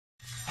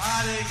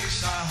Hare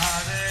Krishna,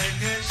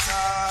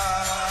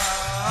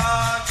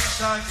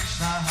 Krishna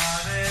Krishna,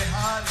 Hare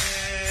Hare,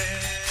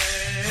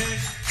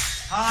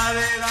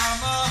 Hare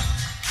Rama,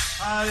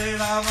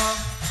 Rama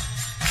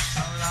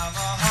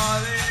Rama,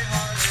 Hare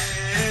Hare.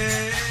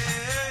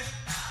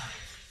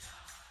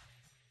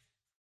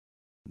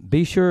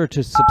 Be sure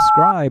to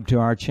subscribe to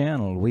our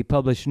channel. We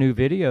publish new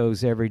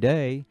videos every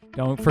day.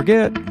 Don't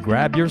forget,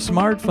 grab your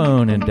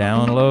smartphone and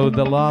download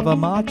the Lava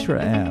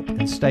Matra app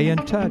and stay in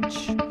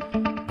touch.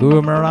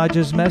 Guru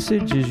Maharaj's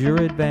message is your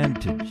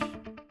advantage.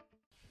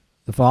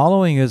 The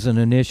following is an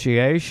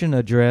initiation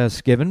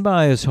address given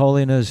by His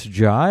Holiness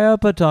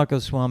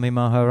Jayapataka Swami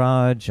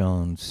Maharaj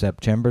on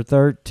September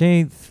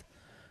 13th,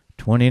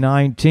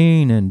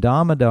 2019 in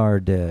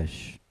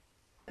Damodardesh.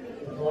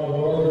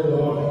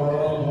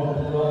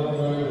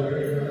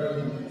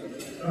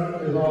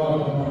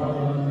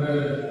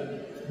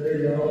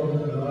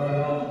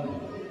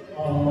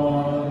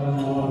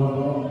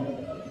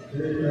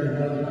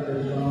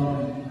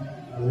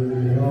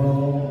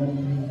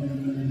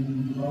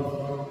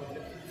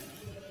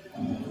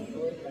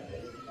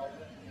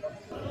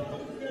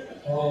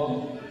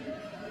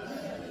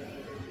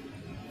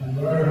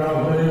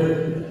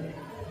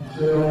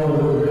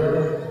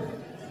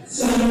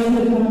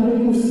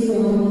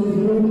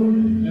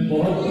 मैं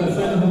बहुत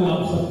प्रसन्न हूँ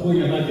आप सबको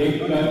यहाँ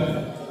देखकर।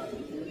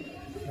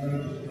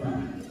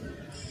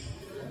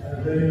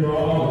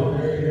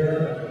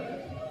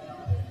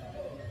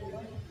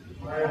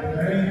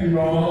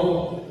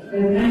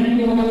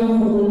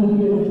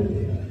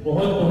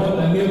 बहुत बहुत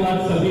धन्यवाद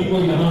सभी को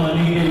यहाँ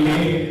आने के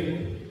लिए।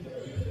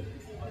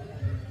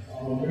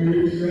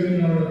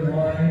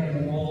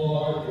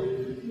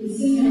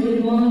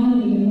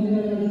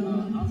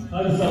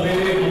 हर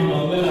सवेरे हम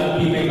मंगल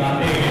आरती में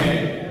गाते हैं।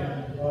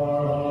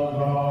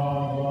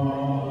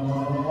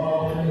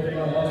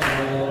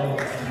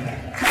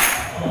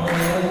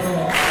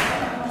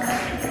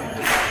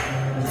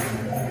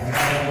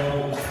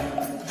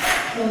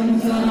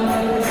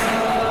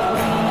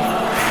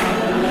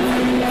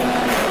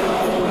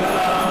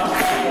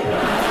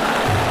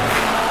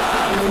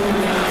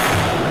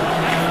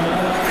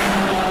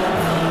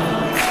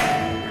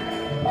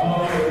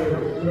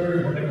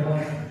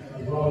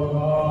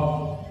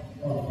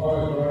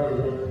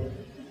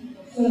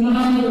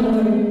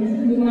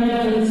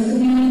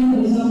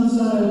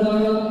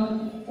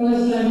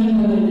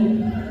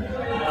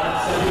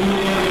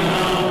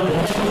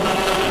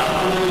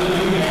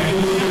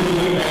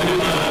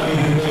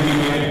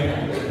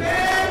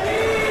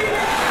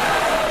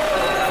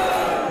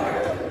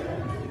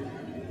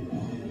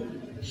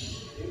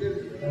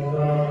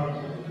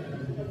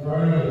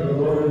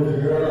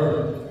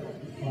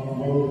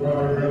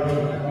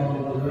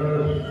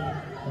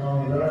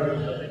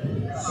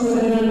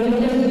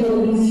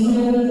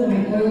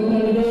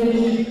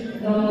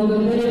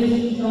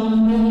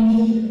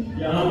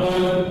 यहाँ पर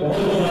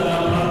बहुत सारा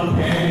भक्त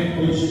हैं,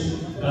 कुछ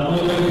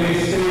दामोदर देश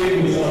से,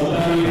 कुछ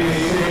अवतारी देश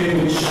से,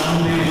 कुछ शाम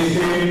देश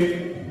से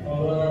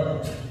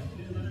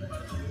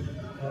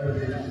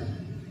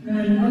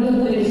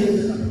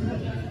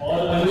और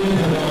अन्य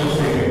जगहों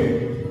से।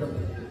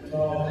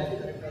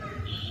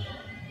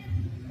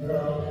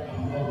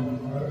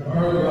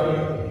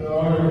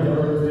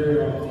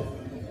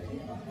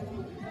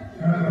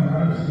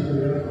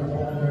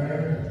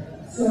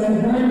 So I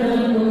heard that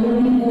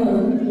Duabi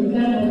you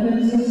can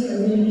offenses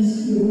against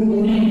Guru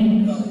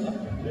names.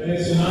 मैंने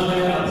सुना है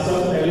आप सब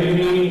पहले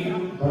ही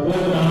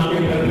भगवत नाम के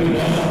प्रति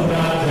बहुत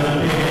अपराध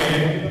जानते हैं।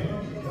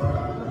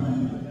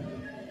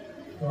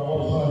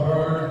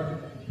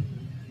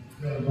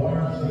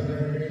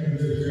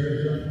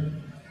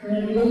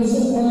 And we also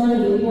heard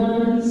the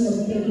importance of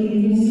taking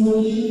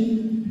initiation.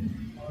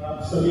 और आप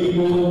सभी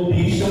को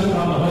दीक्षा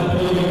का महत्व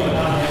भी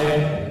पता है।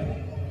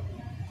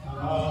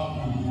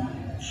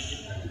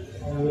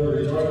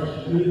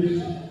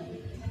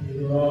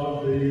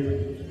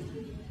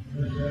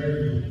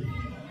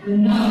 And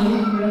now we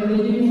are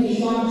giving a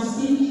short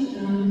speech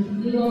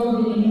and give out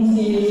the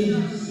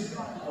initiations.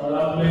 और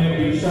अब मैं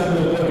दीक्षा के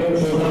ऊपर एक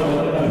छोटा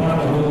कथा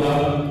कहूँगा।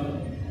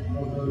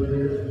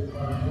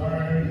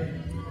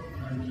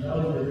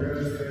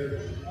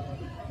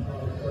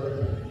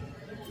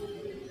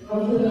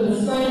 After the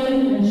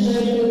inspiring and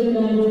sheltered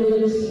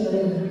languages,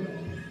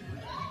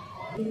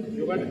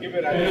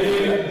 पहले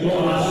जो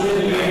आश्रय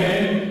दिए हैं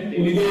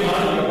उनके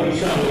बाद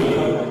दीक्षा हुई।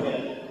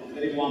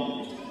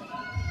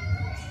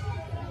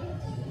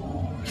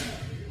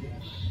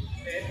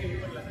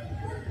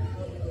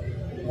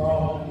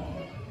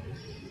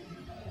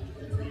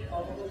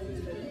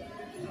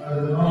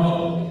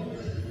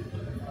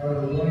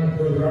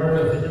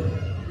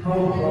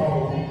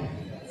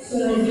 so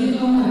as we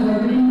know, I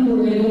have been to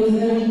various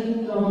health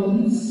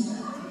problems.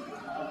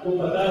 आपको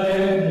पता है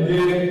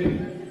मुझे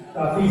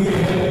काफी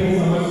सेहत की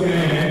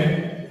समस्याएं हैं।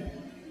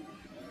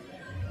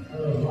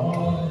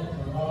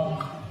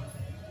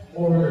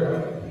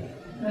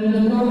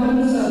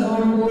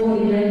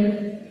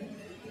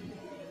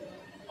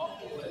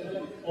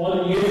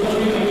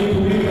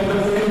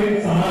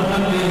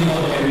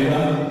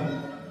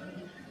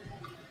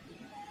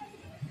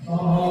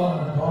 Somehow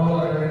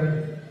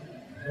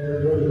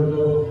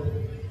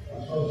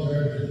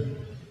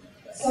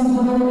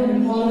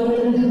and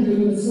tolerant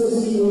with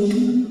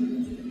association.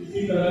 इसी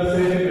तरह से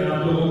मैं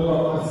आप लोगों को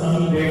अपना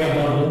संग दे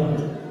रहा हूँ।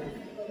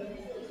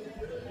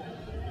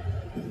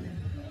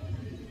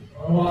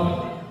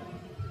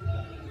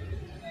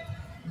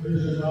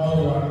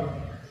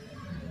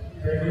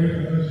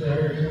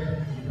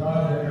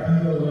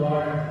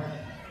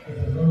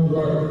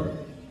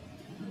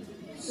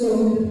 So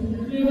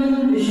everyone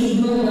should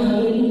know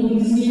that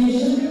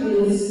initiation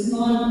is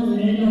not the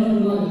end of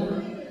life.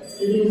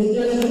 It is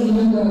just a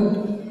number.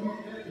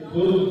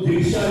 जो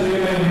दीक्षा ले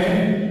रहे हैं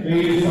वे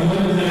ये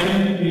समझ जाएं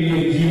कि ये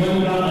जीवन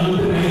का अंत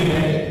नहीं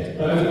है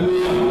परंतु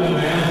अपना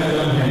नया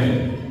जन्म है।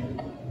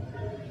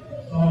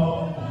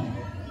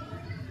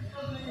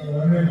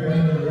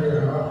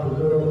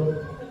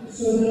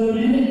 So there are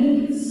many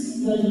things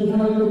that you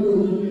have to do.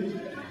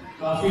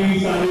 काफी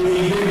सारी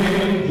चीजें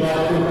हैं जो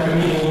आपको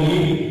करनी होगी।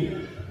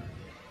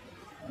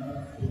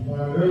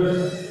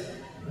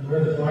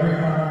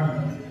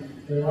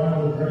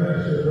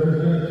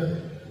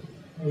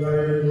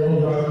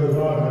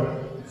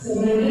 So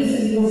by this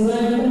it was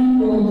lifetime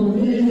to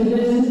finish the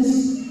business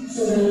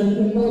so that you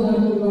can go back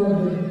to God.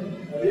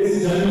 इस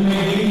जन्म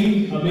में ही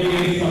हमें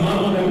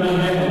समाप्त करना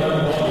है हमारा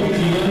भौतिक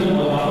जीवन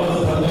और वापस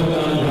परलोक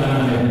जाना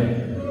है।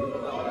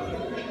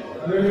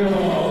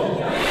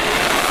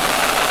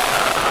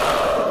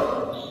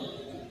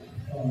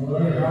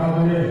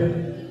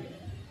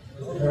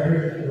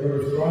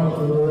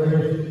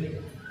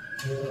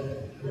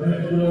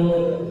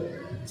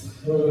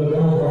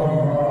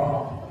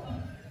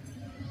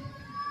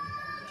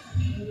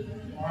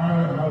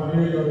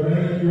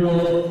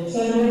 So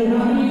I'm very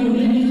happy to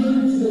minister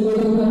to the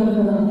Guru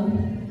Parampara.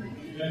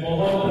 मैं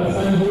बहुत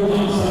प्रसन्न हूँ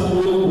आप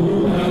सबको गुरु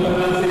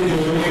परंपरा से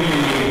जोड़ने के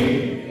लिए।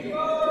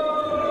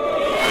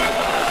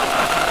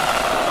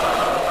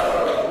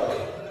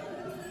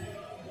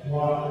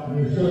 But we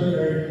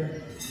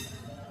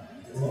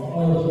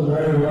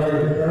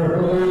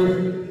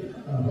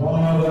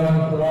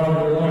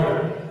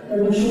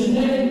should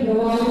take the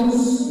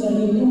vows that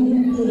we took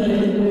today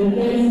very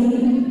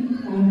carefully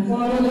and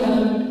follow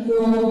them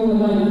throughout your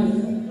life.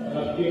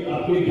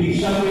 आपके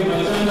दीक्षा के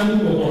वचन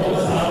को बहुत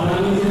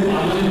सावधानी से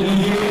पालन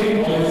कीजिए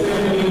और इसे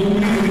अपनी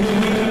पूरी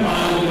जिंदगी में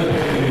पालन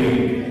करते रहिए।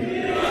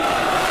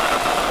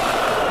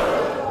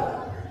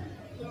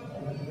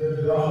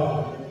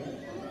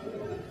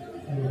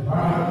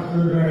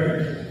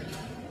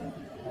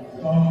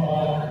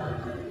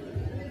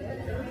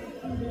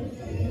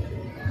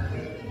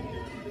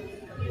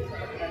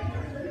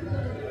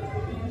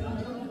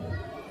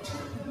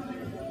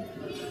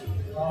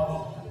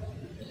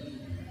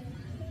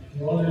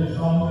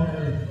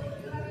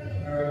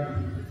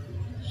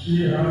 She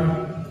had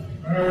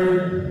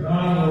married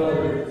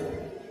non-lawyer.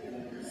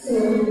 So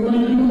when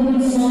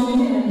you saw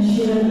me and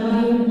she had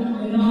married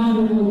a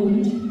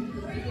non-devotee.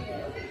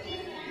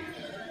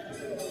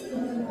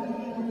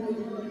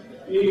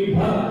 एक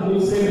भक्त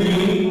मुझसे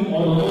मिली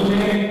और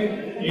उन्होंने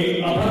एक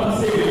अभक्त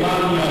से विवाह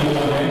किया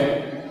हुआ है।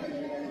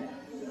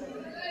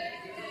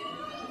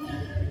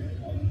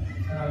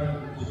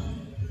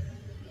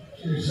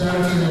 She said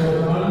she was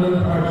under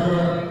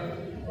pressure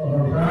from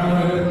her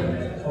family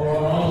or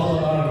also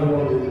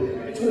non-lawyer.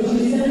 So she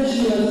said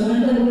she was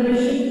under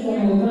pressure from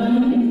her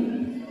family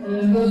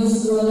and those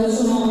who were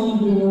also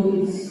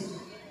non-devotees.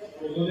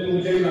 उन्होंने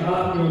मुझे कहा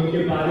कि उनके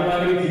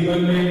पारिवारिक जीवन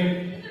में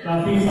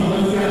काफी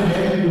समस्या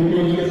है क्योंकि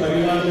उनके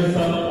परिवार में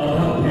सब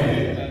अभक्त हैं।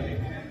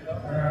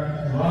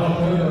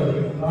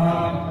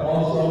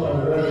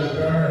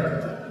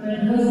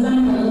 And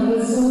husband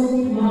was also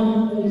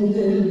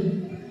non-vegetarian.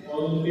 और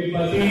उनके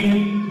पति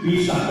भी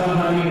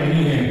शाकाहारी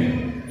नहीं हैं।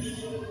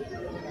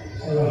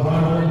 So the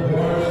husband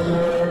was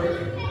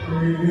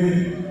eating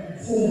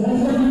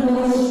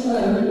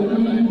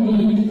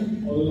meat.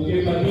 और उनके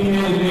पति ने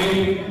उन्हें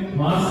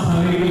मांस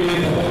खाने के लिए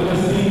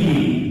जबरदस्ती की।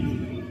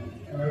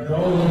 So I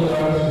told her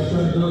that she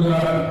shouldn't do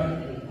that.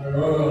 I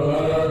told her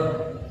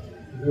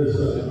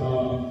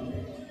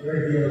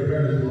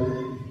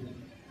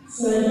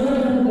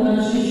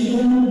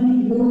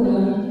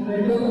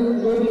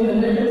in a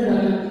letter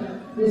that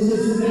this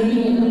is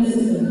breaking a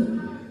principle.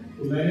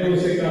 तो मैंने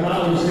उसे कहा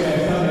उसे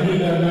ऐसा नहीं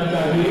करना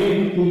चाहिए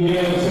तो ये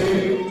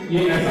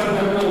ऐसा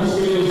करना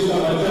उसके लिए उसका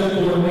वचन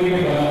तोड़ने के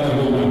बराबर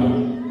होगा।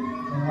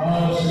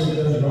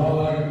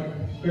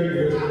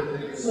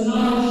 So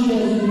now she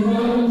has been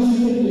following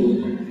strictly.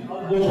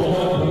 अब वो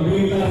बहुत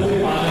गंभीरता से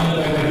पालन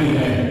कर रही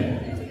है।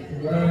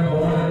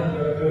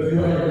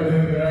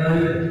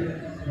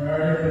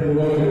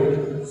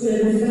 So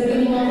it is very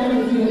important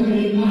if you are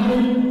getting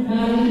married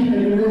and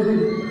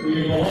devoted.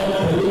 ये बहुत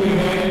जरूरी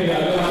है कि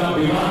अगर आप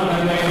विवाह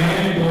कर रहे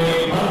हैं तो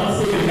एक भक्त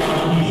से विवाह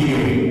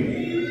कीजिए।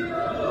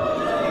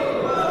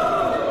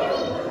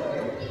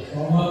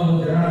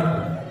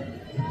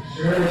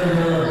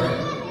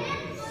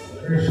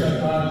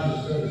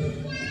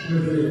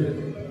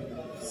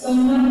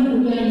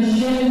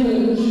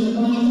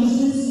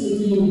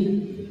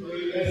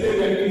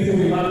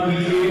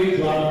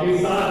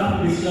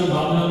 कृष्ण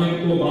भावना में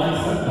को बांट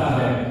सकता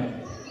है।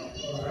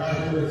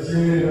 After the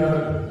see that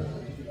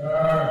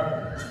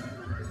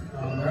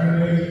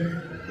many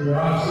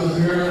Rasas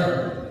here,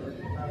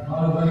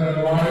 husband and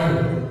wife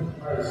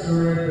are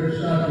serving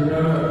Krishna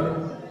together.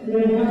 We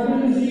are happy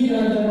to see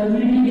that there are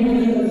many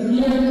devotees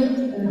here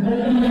and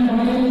husband and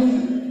wife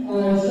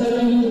are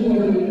serving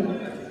together.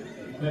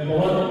 मैं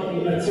बहुत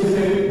अच्छे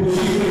से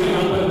खुशी से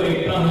यहाँ पर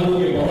देखता हूँ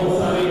कि बहुत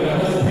सारे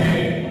गृहस्थ हैं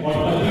और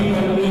पति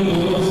पत्नी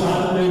दोनों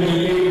साथ में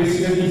मिलकर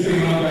कृष्ण की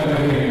सेवा कर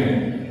रहे हैं।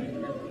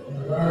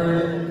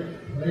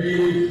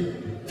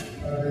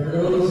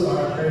 Those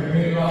are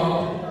taking up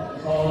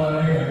so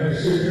many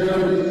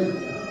initiatives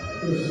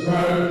to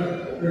spread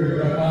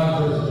Krishna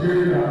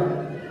consciousness.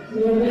 We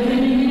are very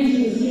pleased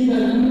to see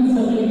that youths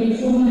are taking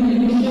so many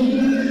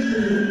initiatives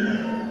to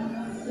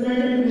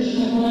spread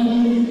Krishna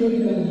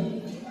consciousness.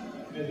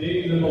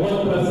 मैं बहुत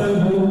प्रसन्न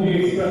हूँ कि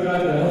इस प्रकार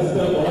गृहस्थ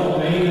बहुत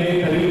नए नए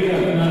तरीके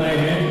अपना रहे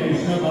हैं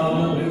कृष्ण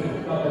भावना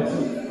का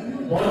प्रचार।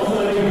 बहुत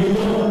सारे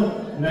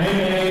युवक नए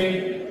नए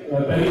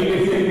तरीके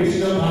से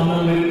कृष्ण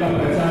भावना का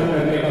प्रचार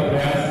करने का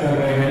प्रयास कर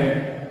रहे हैं।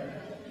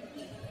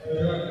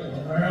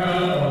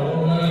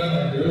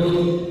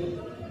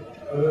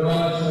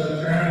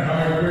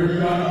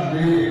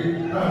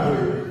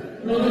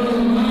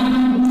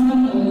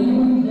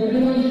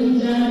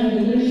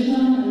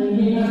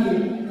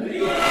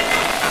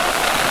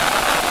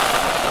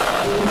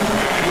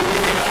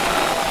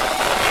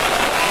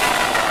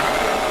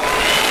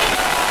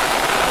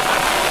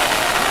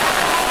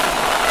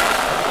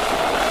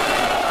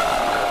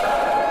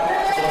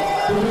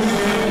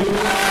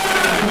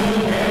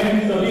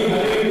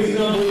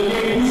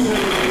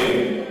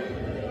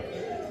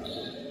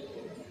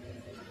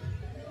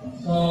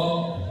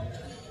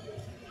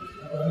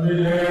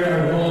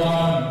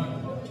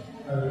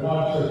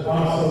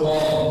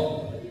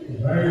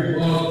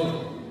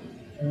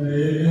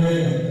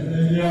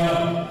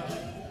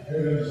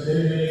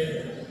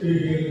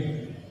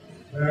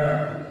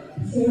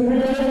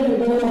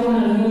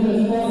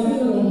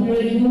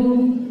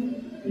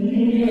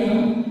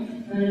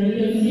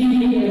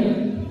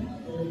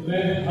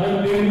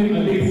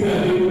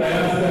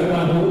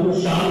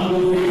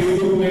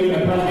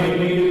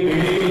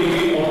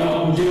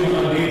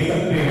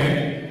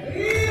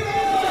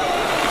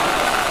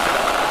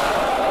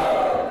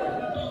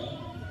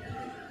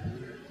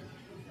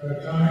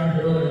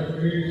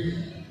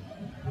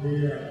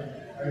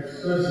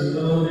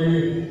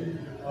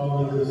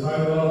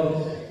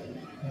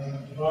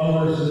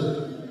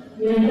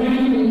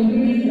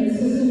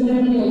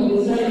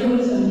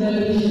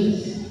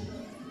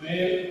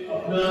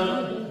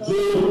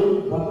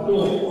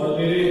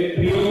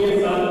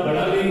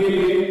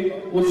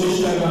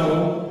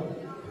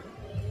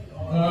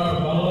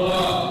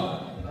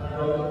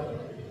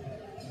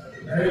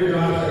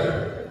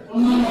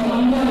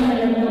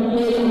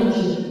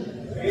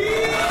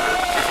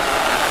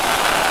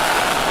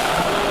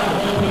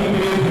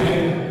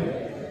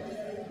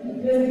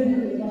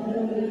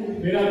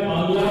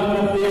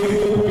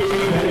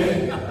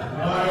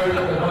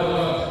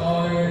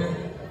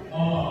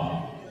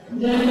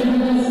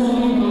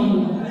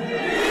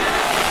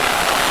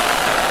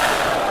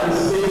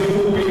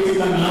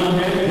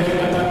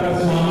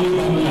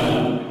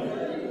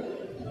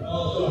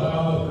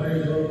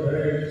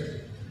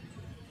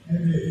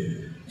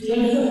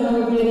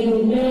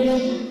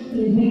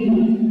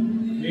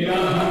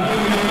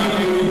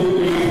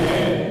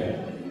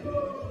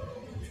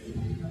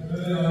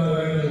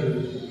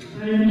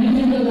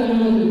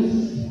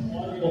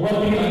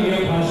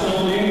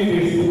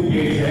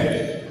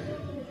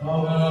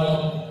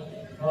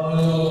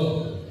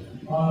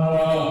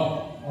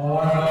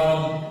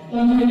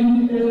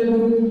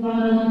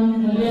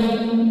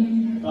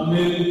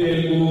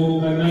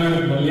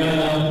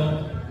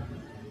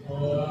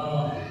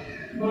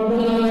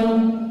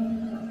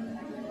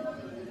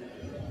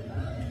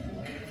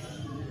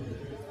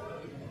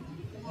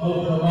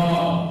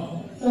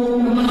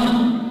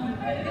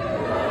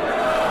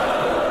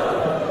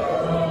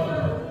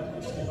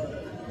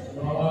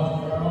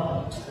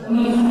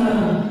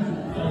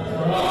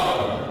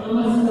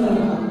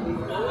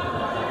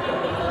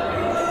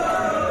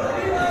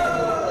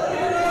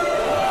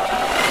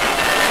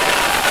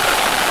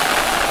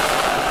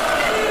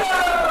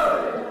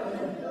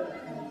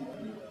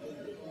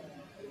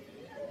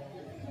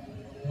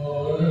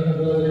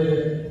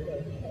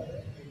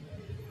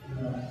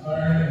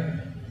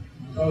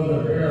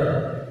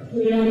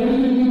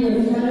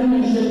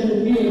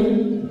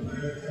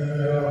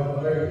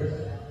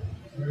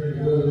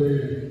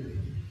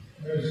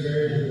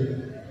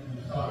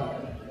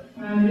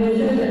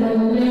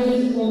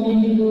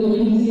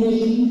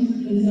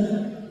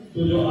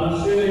 तो जो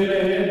आश्रय ले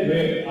रहे हैं वे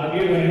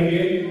आगे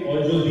बढ़ेंगे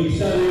और जो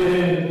दीक्षा ले रहे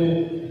हैं उनको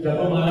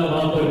जपमाला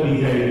वहां पर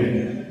दी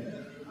जाएगी।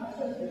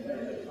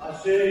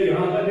 आश्रय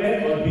यहाँ पर है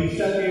और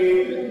दीक्षा के।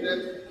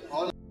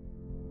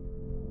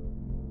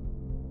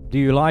 Do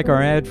you like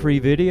our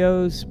ad-free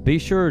videos? Be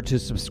sure to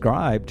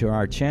subscribe to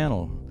our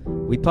channel.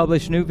 We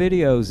publish new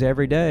videos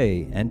every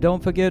day, and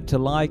don't forget to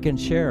like and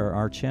share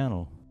our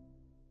channel.